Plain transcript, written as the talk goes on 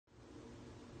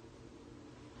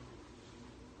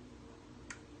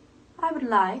I would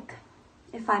like,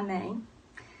 if I may,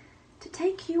 to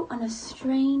take you on a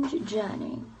strange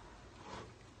journey.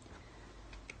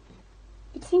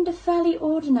 It seemed a fairly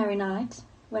ordinary night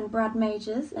when Brad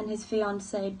Majors and his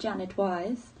fiancée Janet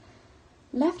Wise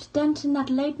left Denton that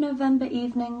late November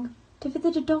evening to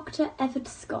visit a Dr. Everett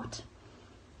Scott,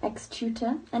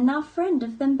 ex-tutor and now friend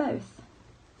of them both.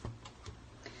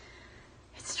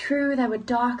 It's true there were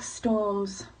dark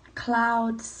storms,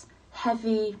 clouds,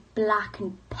 heavy, black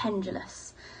and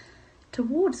pendulous,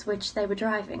 towards which they were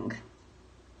driving.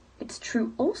 It's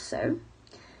true also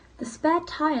the spare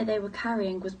tyre they were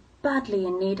carrying was badly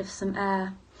in need of some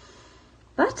air.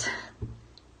 But,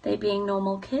 they being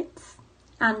normal kids,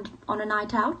 and on a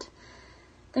night out,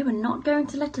 they were not going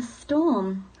to let a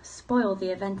storm spoil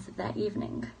the events of their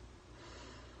evening.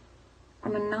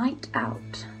 On a night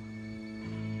out.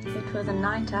 It was a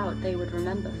night out they would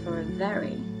remember for a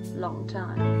very long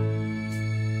time.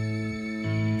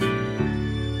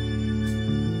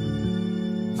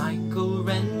 Michael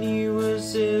Rennie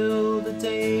was ill the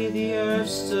day the earth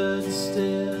stood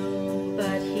still,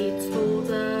 but he told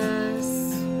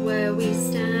us where we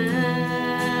stand.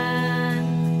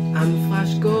 And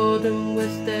Flash Gordon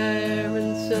was there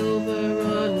in silver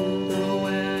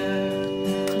underwear.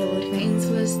 Claude Rains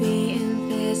was the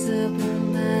invisible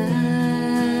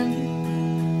man.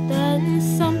 Then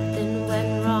something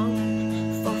went wrong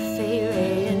for Fay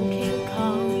Ray and King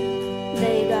Kong.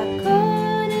 They got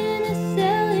caught in a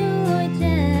celluloid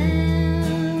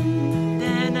jam.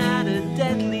 Then at a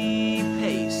deadly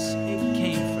pace it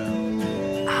came from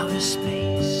outer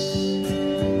space.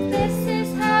 This is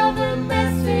how the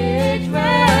message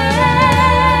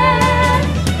ran.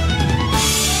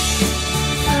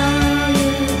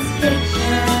 Science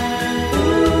fiction.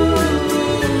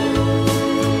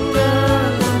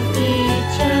 Double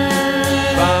feature.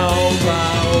 Bow,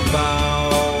 bow, bow.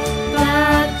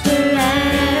 Back to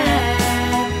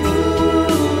life.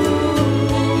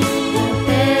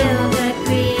 Build a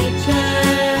creature.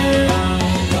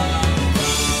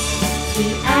 The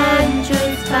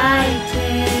androids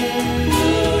fighting.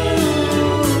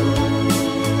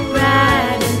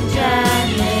 Brad and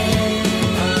Janet.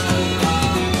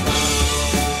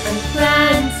 And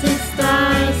Francis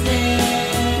Darcy.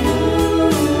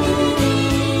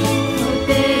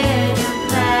 Forbidden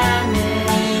planet.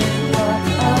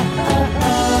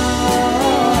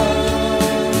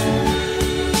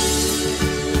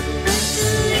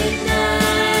 Late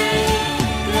night,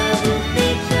 double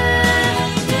feature,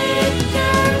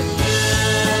 picture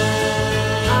show.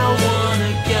 I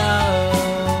wanna go.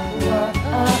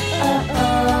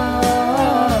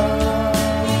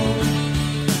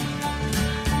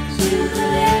 To the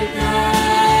late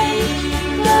night,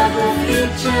 double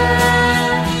feature,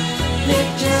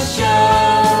 picture show.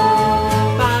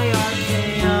 By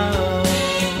RKO.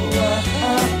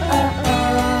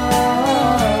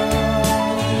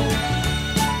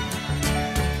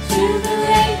 To the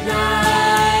late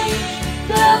night,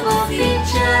 double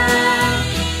feature,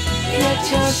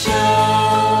 picture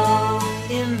show.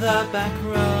 In the back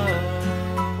row.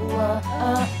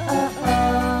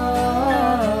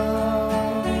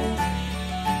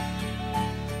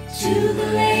 To the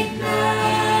late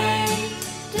night,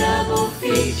 double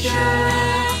feature,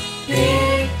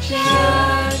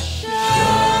 picture show.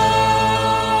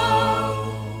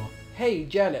 Hey,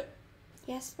 Janet,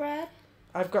 Yes, Brad?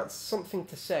 I've got something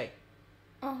to say.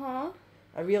 Uh-huh.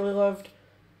 I really loved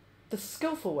the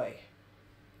skillful way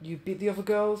you beat the other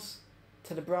girls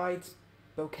to the bride's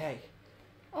bouquet.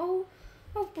 Oh,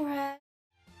 Brad.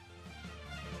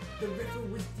 The river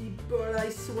was deep, but I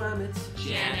swam it.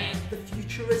 Janet. The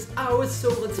future is ours, so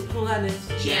let's plan it.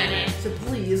 Janet. So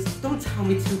please, don't tell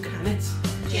me to can it.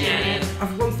 Janet.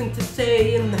 I've one thing to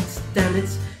say, and that's damn it.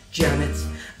 Janet,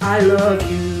 I love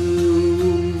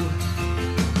you.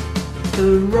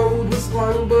 The road was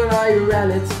long, but I ran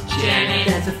it. Janet.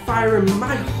 There's a fire in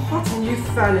my heart, and you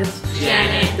fan it.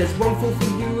 Janet. There's one fool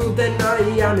for you, then I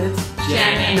am it.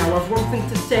 Janet. Now I've one thing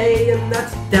to say, and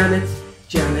that's damn it.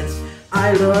 Janet,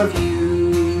 I love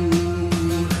you.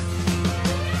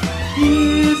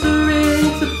 Here's a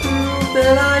ring to prove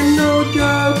that I'm no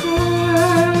joker.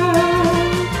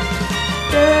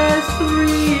 There's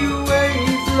 3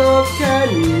 ways love can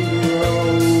grow.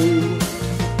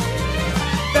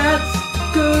 That's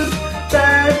good,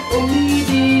 bad, or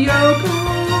mediocre.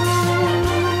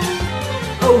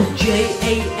 Oh, Janet,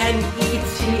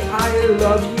 I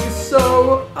love you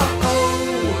so.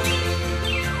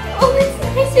 Oh, it's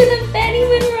nicer than Fanny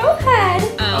Monroe had.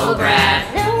 Oh, Brad.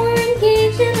 Now we're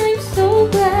engaged and I'm so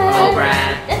glad Oh,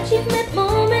 Brad. that you've met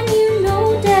Mom and you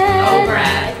know Dad.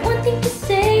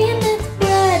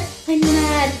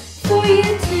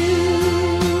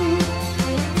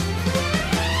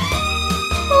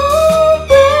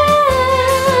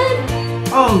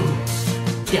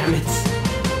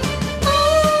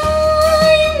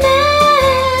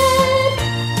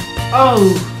 Oh,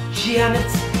 Janet,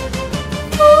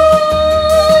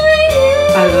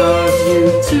 I love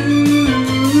you too.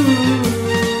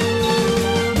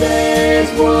 There's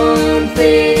one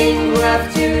thing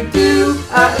left to do,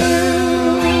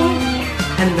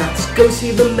 and that's go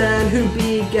see the man who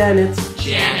began it.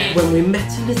 Janet. When we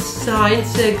met in his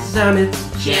science exam, it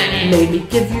Janet. made me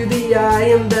give you the eye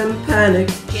and then panic.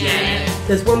 Janet.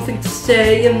 There's one thing to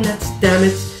say, and that's damn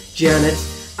it, Janet,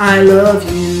 I love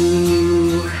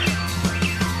you.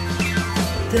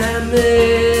 Damn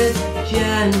it,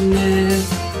 Janet.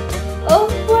 Oh,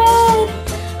 Brad,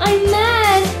 I'm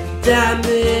mad. Damn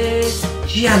it,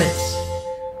 Janet.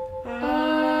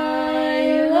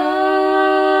 I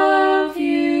love you.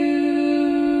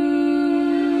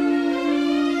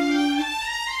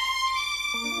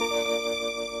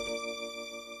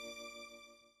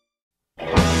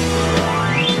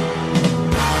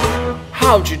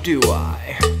 How'd you do,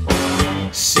 I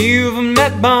see you've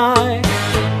met my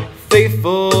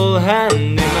faithful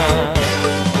handyman.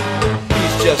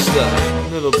 He's just a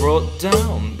little brought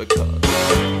down because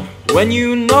when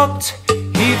you knocked,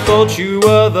 he thought you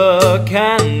were the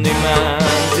candy man.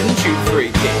 Didn't you,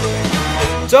 freaky?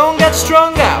 Don't get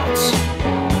strung out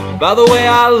by the way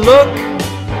I look.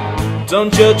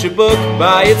 Don't judge a book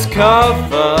by its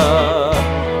cover.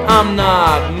 I'm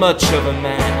not much of a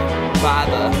man by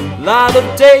the light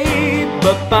of day,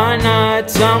 but by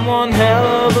night I'm one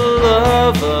hell of a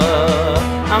lover.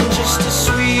 I'm just a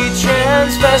sweet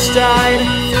transvestite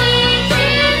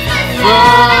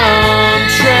from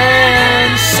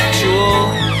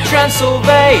transsexual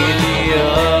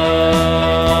Transylvania.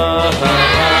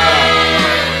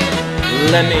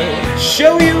 Let me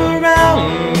show you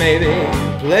around, maybe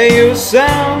play you a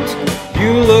sound.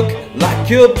 You look like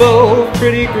you're both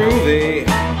pretty groovy.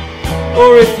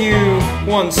 Or if you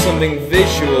want something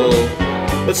visual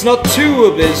that's not too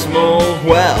abysmal,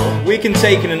 well, we can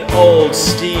take in an old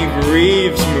Steve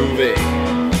Reeves movie.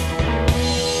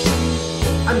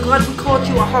 I'm glad we caught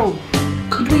you at home.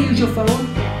 Could we use your phone?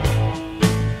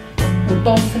 We're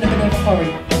both in a bit of a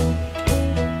hurry.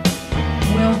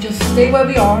 We'll just stay where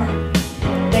we are,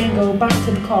 then go back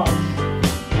to the car.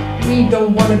 We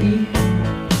don't want to be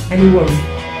any worry.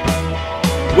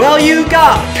 Well, you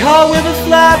got a car with a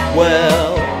flat,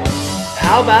 well,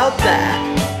 how about that?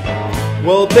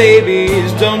 Well,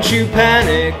 babies, don't you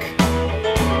panic.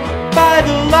 By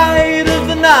the light of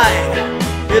the night,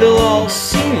 it'll all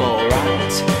seem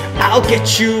alright. I'll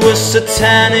get you a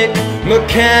satanic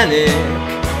mechanic.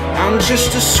 I'm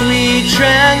just a sweet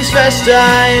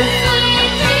transvestite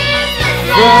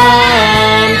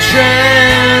from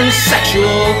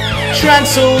transsexual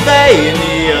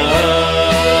Transylvania.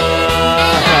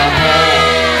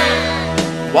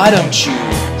 Why don't you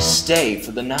stay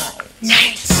for the night?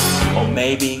 Or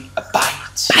maybe a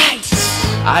bite?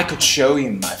 I could show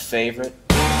you my favorite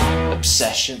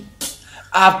obsession.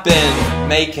 I've been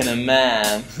making a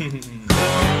man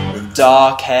with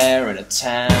dark hair and a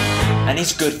tan, and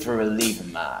he's good for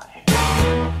relieving my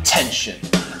tension.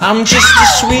 I'm just a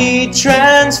sweet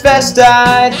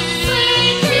transvestite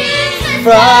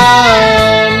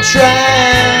from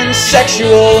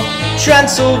transsexual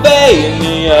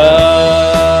Transylvania.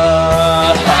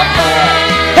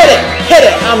 Hit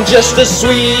it, I'm just a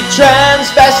sweet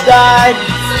transvestite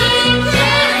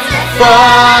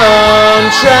from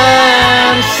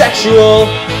transsexual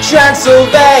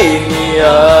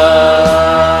Transylvania.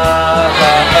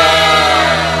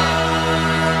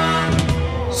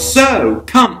 So,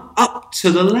 come up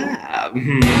to the lab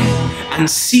and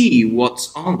see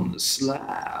what's on the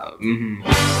slab.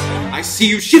 I see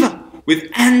you shiver with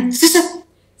anticipation.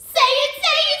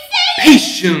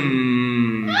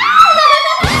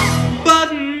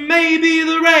 But maybe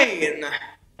the rain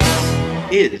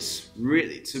is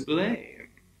really to blame.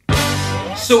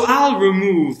 So I'll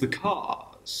remove the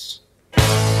cause,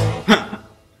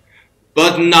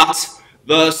 but not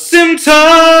the symptom.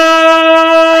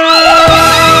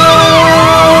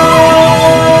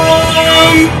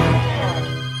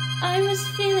 I was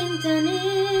feeling done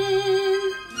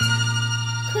in,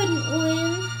 couldn't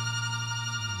win.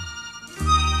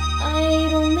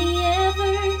 I'd only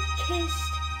ever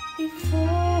kissed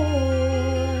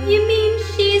before. You mean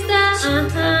she's a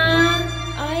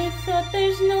I thought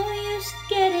there's no use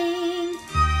getting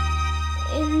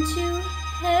into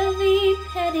heavy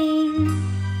petting.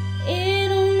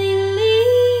 It only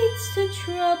leads to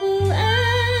trouble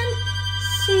and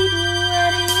seed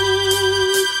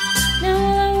wedding. Now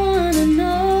all I wanna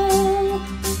know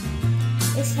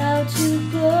is how to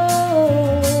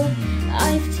go.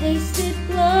 I've tasted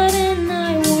blood and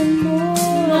I want more.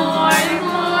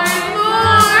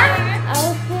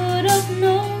 I'll put up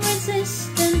no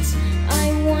resistance.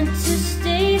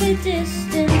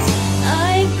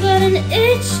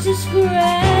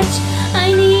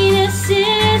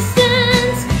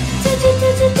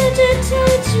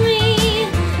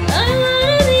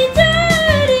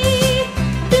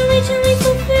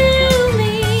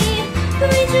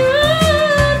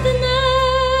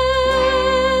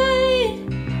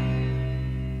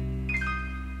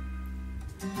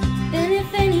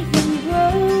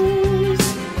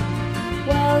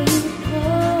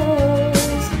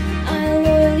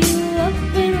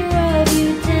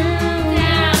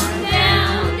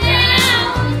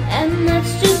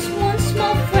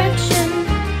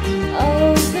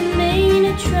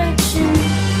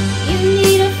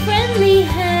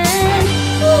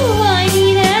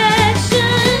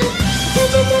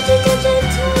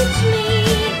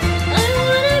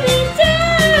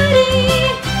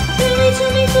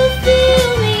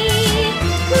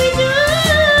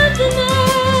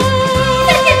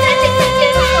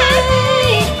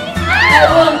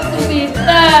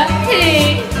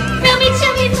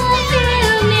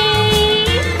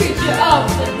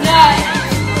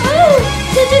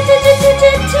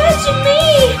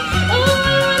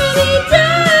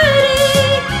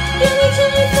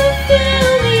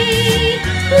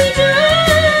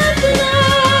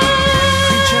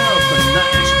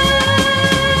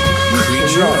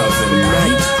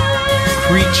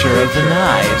 the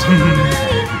night.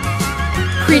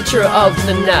 Creature of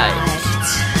the night.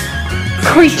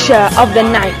 Creature of the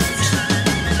night.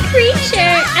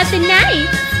 Creature of the night.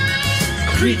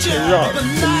 Creature of the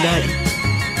night.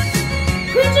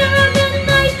 Creature of the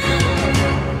night.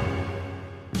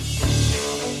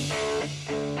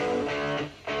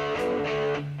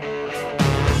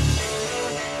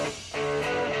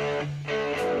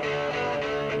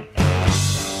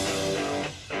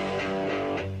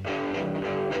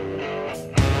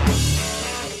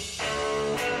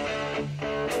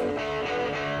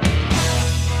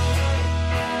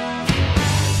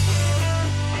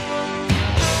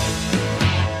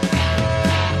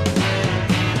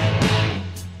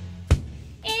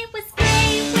 It was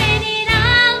great when it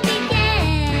all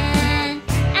began.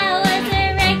 I was a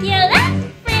regular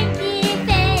Frankie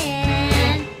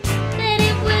fan, but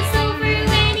it was over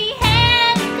when he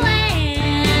had a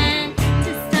plan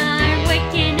to start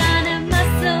working on a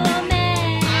muscle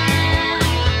man.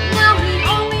 Now the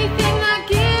only thing that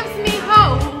gives me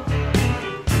hope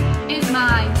is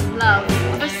my love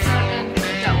of a certain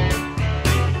dope.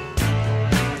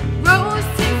 Rose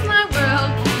since my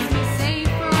world keeps me safe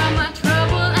from all my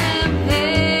trouble and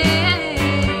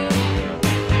pain.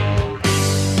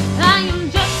 I am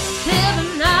just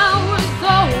 7 hours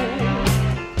old,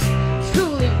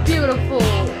 truly beautiful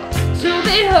to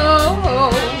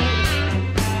behold.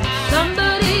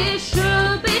 Somebody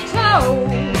should be told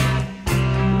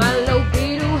my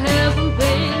libido hasn't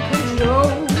been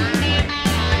controlled.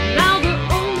 Now the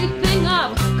only thing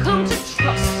I've come to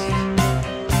trust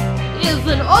is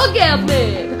an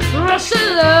orgasmic rush of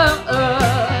love.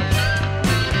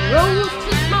 Rose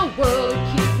takes my world,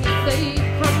 keeps me safe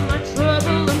from my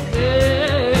trouble and pain.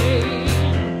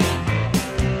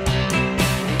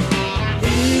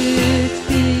 It's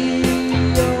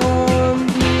beyond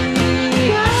me,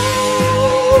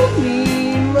 oh me,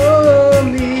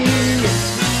 mommy.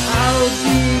 I'll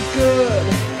be good,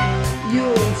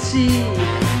 you'll see.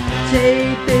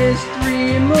 Take this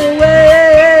dream away.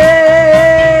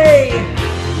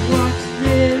 Watch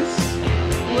this,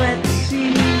 let's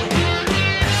see.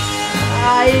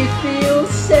 I feel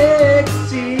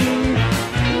sexy.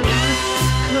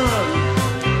 Come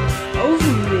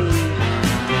over me.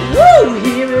 Woo!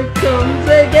 Here it comes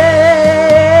again.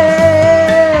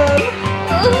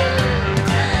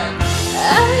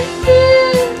 I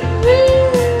feel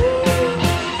real.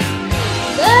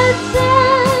 The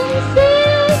times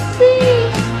see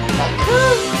my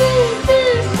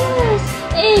confidence has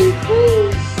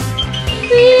increased.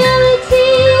 Reality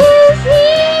is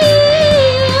here.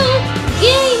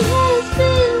 Game has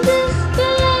been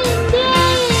disbanded.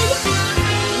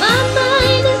 My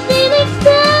mind has been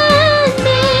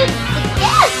expanded.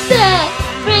 Yes, sir,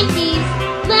 Frankie's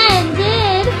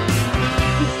landed.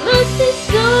 His lust is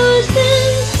so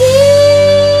sincere.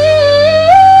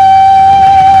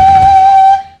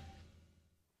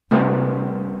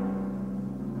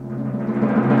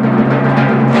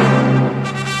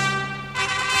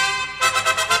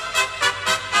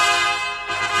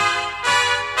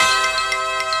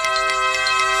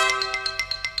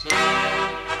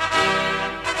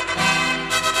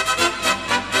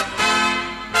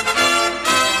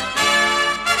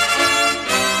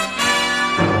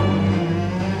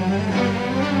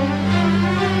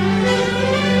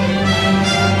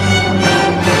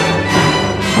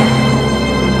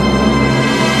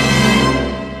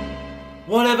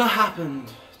 Whatever happened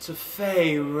to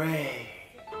Fay Ray?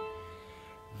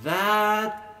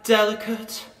 That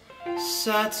delicate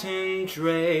satin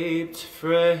draped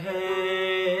frame,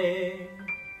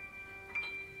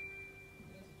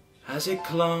 as it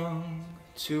clung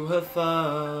to her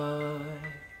thigh,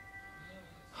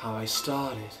 how I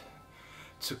started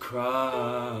to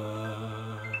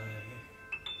cry,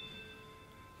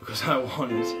 because I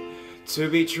wanted to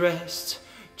be dressed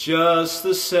just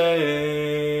the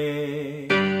same.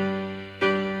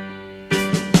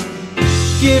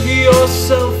 Give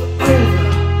yourself over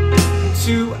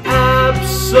to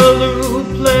absolute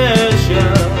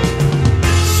pleasure.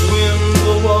 Swim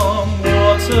the warm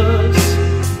waters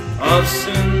of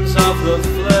sins of the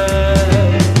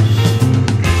flesh.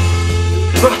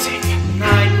 Erotic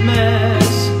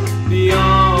nightmares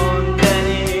beyond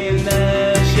any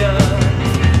measure,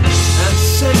 and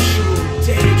sensual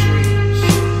daydreams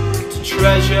to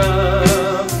treasure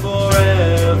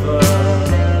forever.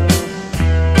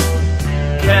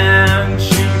 Can't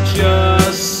you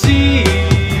just see it?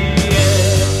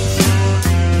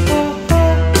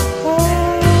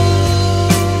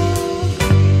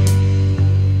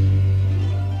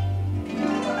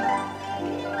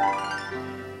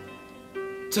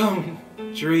 Don't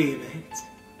dream it.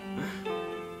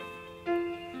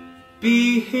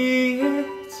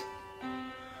 it,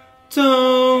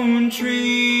 don't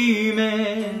dream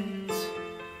it.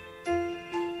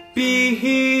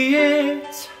 Be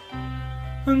it,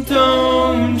 and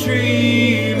don't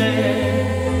dream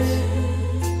it.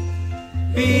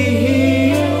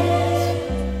 Be it,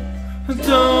 and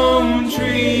don't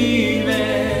dream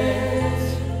it.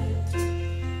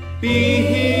 Be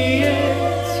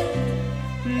it,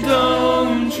 and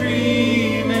don't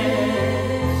dream it.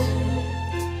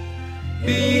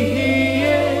 Be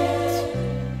it,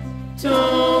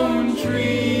 don't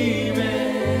dream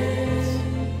it.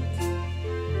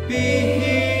 Be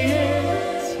it,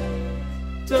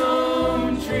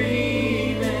 don't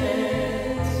dream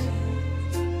it.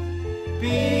 Be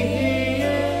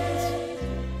it,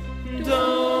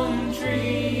 don't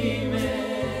dream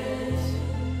it.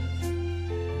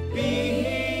 Be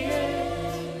it,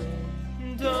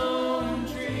 don't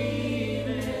dream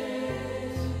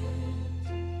it.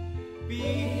 Be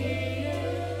it,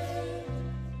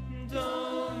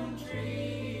 don't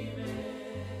dream it.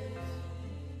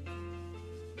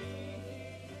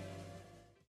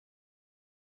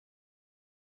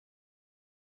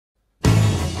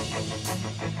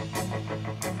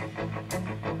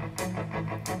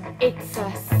 It's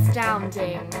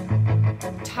astounding.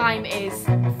 Time is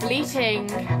fleeting.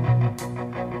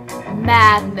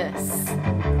 Madness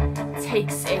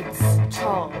takes its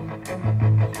toll.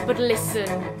 But listen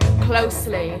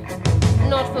closely.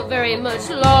 Not for very much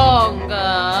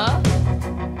longer.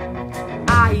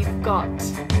 I've got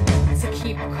to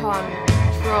keep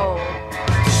control.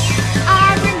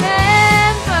 I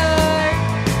remember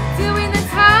doing the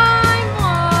time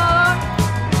warp,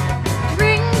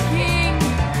 drinking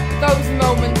those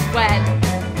moments when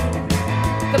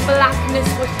the blackness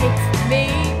would hit me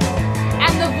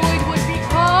and the void would be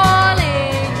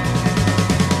calling.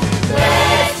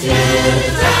 Let's do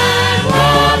the time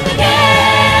warp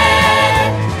again.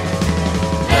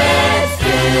 Let's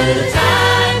do the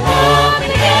time warp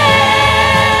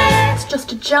again. It's just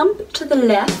a jump to the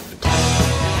left.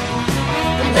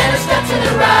 And then a step to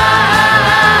the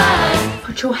right.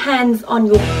 Put your hands on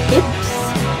your hips.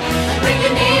 Bring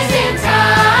your knees in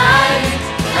tight.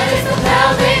 And it's the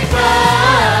pelvic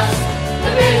thrust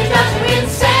that really drives you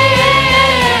insane.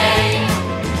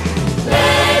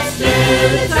 Let's do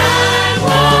the time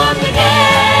warp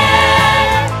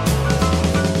again.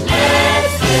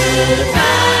 Let's do the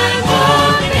time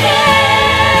warp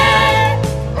again.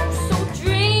 So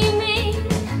dreamy,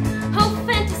 oh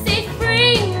fantasy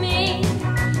free me,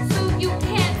 so you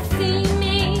can't see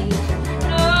me,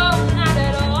 no, not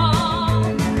at all.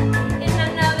 In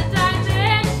another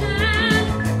dimension,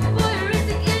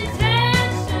 voyeuristic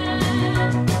intention.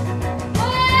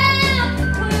 Well,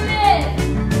 we're in,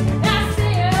 that's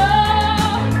it.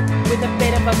 With a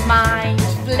bit of a mind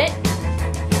flip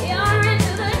You're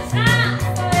into the time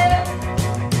slip.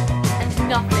 and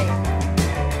nothing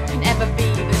can ever be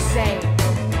the same.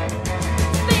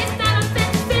 Based on a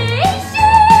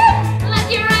sensation, like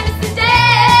you're under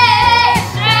sedation.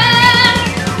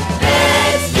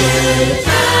 Let's do the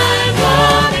time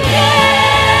warp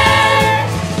again.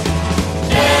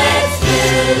 Let's do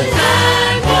the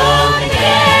time warp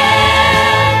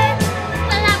again.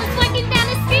 Well, I was walking down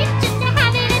the street just to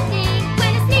have it a thing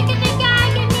when a sneaking big guy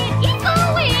gave me an eagle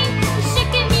wing. He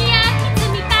shook me up, he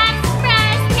took me by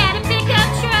surprise. He had a pickup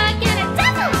truck and a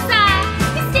double side.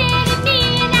 He stared at me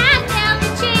and I felt the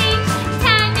change.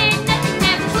 Time and nothing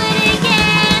never would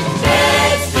again.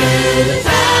 Let's do the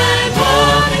time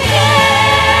warp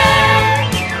again.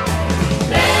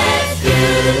 Let's do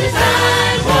the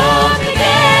time warp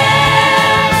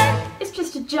again. It's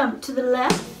just a jump to the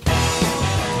left.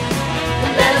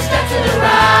 And then a step to the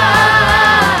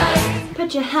right.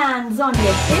 Put your hands on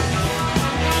your hips.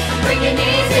 Bring your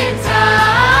knees in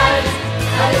tight.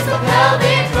 And it's the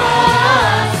pelvic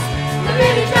thrust that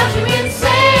really drives you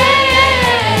insane.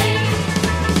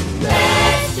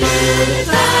 Let's do the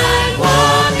time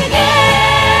warp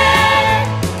again.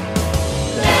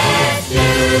 Let's do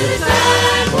the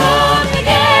time warp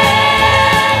again.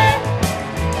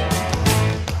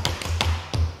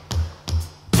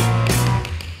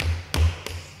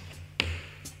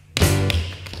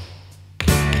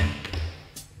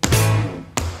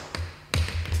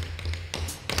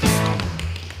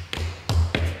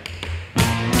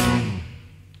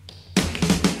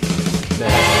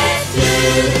 Let's do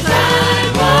the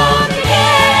time warp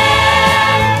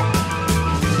again.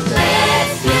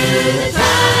 Let's do the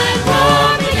time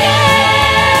warp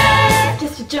again.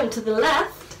 Just a jump to the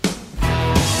left.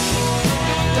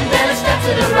 And then a step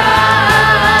to the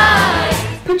right.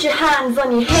 Put your hands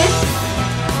on your hips.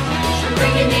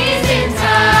 Bring your knees in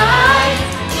tight.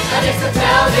 And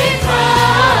mistletoe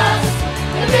cross,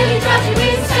 it really drives you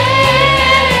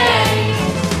insane.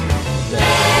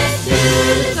 Let's do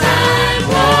the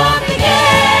sidewalk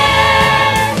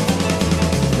again.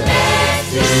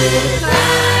 Let's do the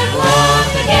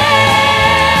sidewalk again.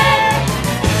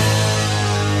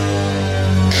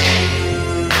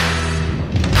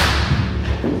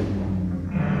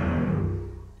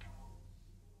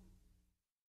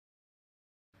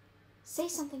 Say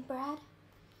something, Brad.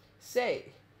 Say,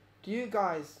 do you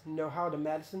guys know how to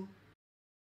medicine?